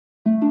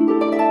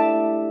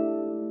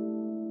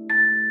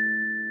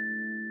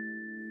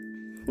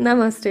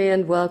Namaste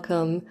and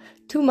welcome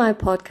to my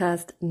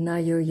podcast,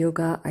 Nayo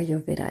Yoga,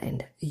 Ayurveda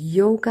and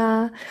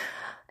Yoga.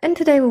 And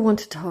today we want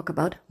to talk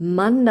about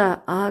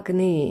Manda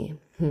Agni.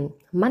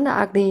 Manda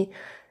Agni,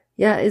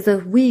 is a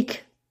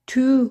weak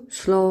to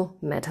slow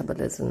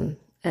metabolism,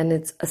 and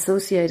it's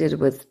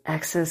associated with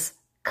excess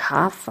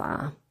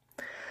kapha.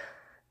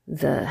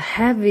 The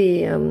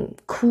heavy,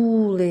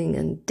 cooling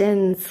and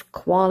dense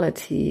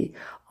quality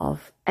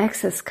of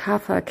excess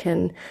kapha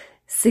can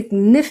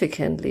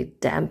significantly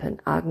dampen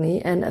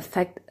Agni and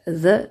affect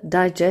the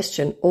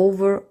digestion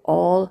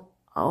overall,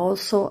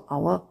 also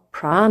our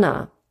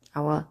prana,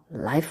 our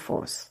life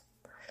force.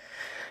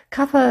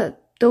 Kapha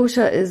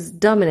dosha is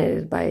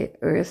dominated by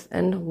earth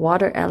and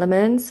water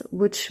elements,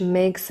 which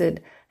makes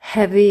it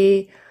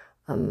heavy,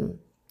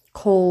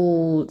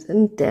 cold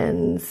and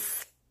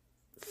dense,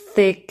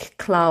 thick,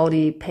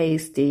 cloudy,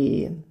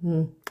 pasty.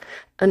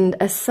 And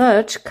as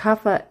such,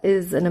 kapha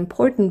is an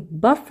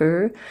important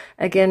buffer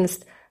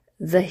against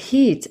the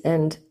heat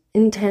and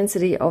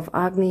intensity of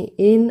Agni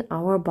in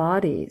our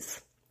bodies.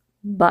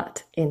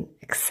 But in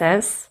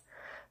excess,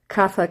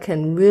 kapha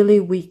can really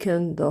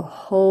weaken the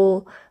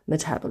whole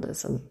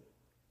metabolism.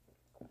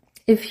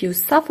 If you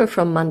suffer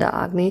from Manda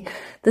Agni,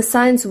 the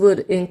signs would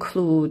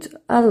include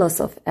a loss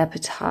of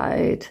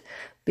appetite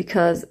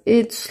because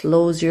it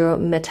slows your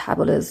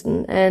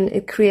metabolism and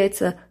it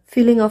creates a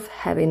feeling of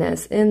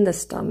heaviness in the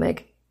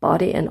stomach,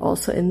 body, and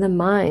also in the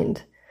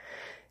mind.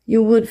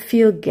 You would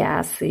feel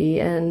gassy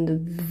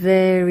and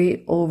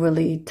very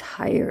overly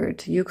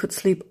tired. You could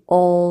sleep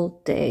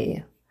all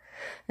day.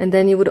 And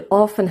then you would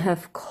often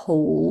have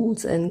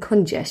colds and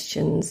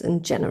congestions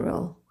in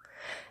general.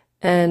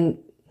 And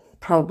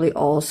probably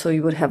also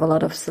you would have a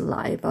lot of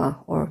saliva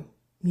or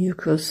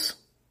mucus.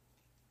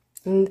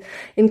 And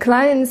in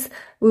clients,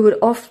 we would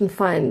often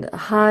find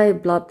high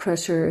blood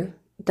pressure,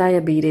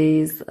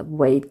 diabetes,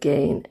 weight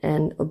gain,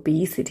 and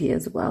obesity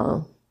as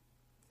well.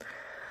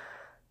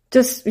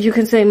 You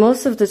can say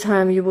most of the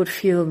time you would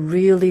feel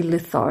really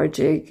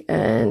lethargic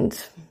and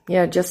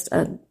just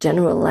a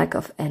general lack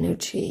of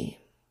energy.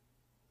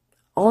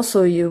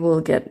 Also, you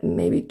will get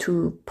maybe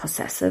too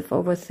possessive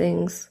over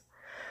things.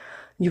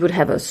 You would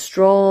have a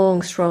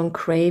strong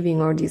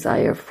craving or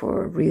desire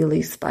for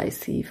really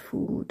spicy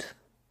food.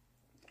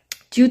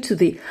 Due to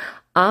the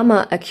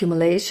ama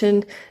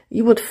accumulation,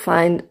 you would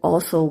find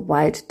also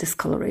white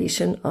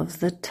discoloration of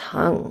the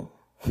tongue.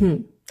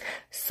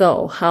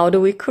 So, how do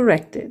we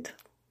correct it?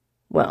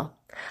 Well,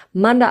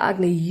 Manda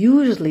Agni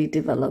usually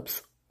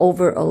develops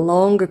over a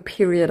longer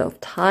period of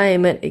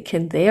time, and it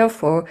can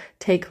therefore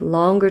take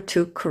longer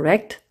to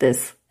correct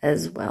this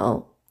as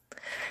well.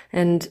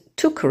 And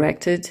to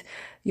correct it,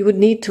 you would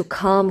need to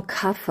calm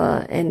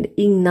kapha and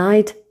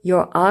ignite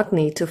your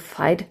Agni to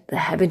fight the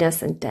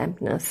heaviness and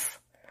dampness.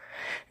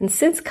 And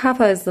since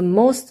kapha is the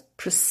most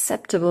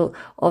perceptible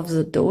of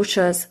the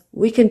doshas,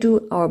 we can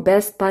do our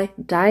best by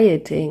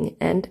dieting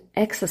and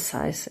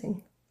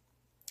exercising.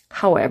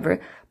 However,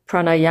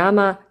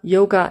 pranayama,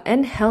 yoga,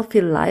 and healthy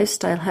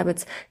lifestyle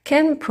habits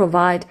can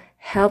provide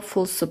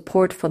helpful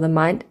support for the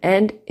mind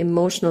and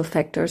emotional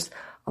factors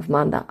of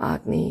Manda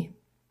Agni.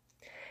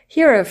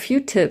 Here are a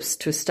few tips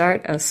to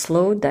start a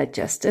slow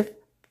digestive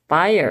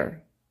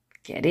fire,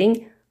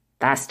 getting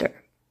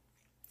faster.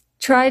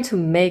 Try to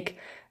make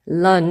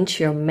lunch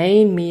your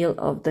main meal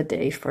of the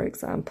day, for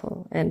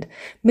example, and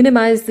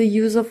minimize the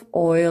use of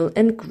oil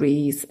and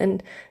grease,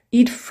 and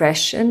eat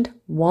fresh and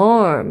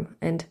warm,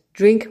 and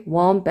drink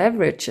warm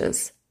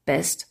beverages,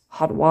 best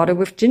hot water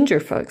with ginger,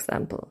 for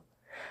example.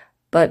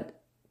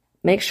 But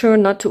make sure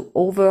not to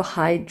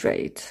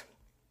overhydrate.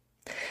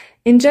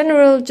 In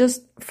general,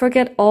 just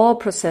forget all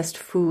processed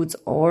foods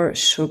or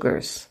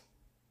sugars.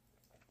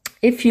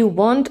 If you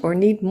want or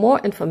need more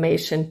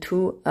information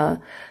to a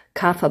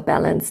kapha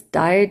balanced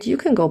diet, you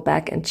can go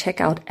back and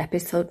check out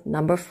episode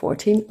number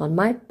 14 on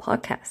my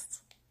podcast.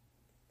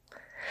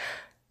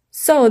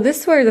 So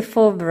these were the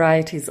 4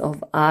 varieties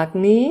of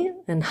Agni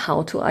and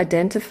how to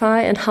identify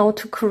and how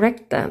to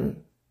correct them.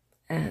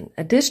 And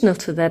additional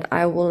to that,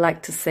 I would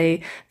like to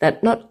say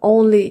that not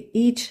only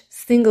each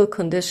single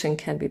condition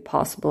can be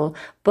possible,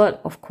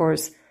 but of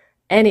course,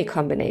 any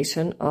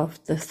combination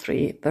of the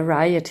 3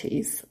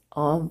 varieties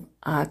of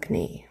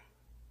Agni.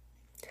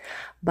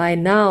 By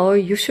now,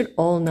 you should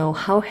all know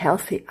how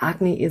healthy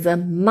Agni is a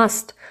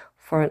must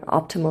for an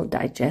optimal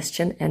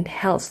digestion and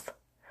health.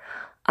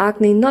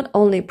 Agni not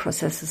only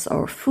processes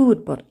our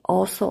food, but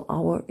also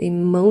our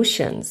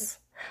emotions.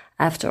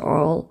 After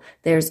all,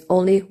 there's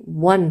only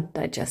one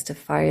digestive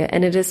fire,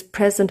 and it is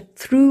present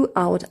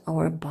throughout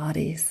our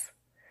bodies.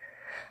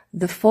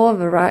 The 4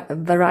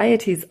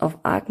 varieties of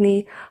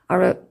Agni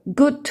are a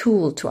good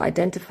tool to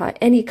identify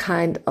any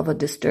kind of a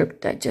disturbed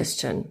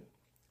digestion.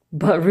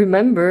 But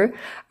remember,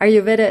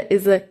 Ayurveda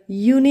is a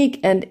unique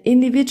and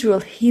individual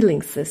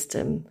healing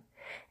system.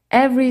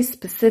 Every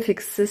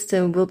specific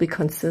system will be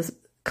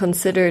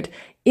considered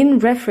in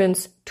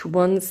reference to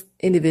one's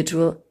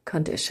individual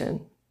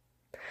condition.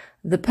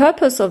 The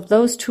purpose of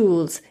those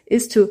tools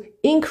is to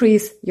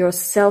increase your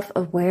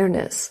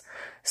self-awareness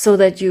so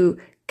that you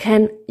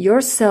can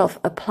yourself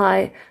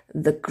apply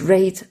the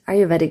great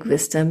Ayurvedic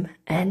wisdom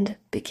and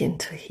begin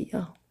to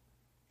heal.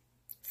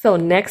 So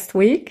next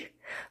week,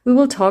 we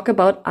will talk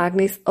about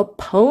Agni's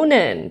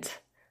opponent,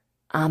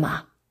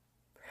 Ama.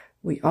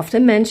 We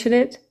often mention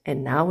it,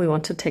 and now we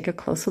want to take a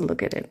closer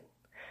look at it.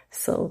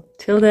 So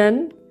till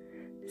then,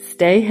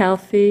 stay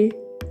healthy.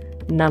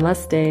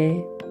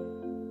 Namaste.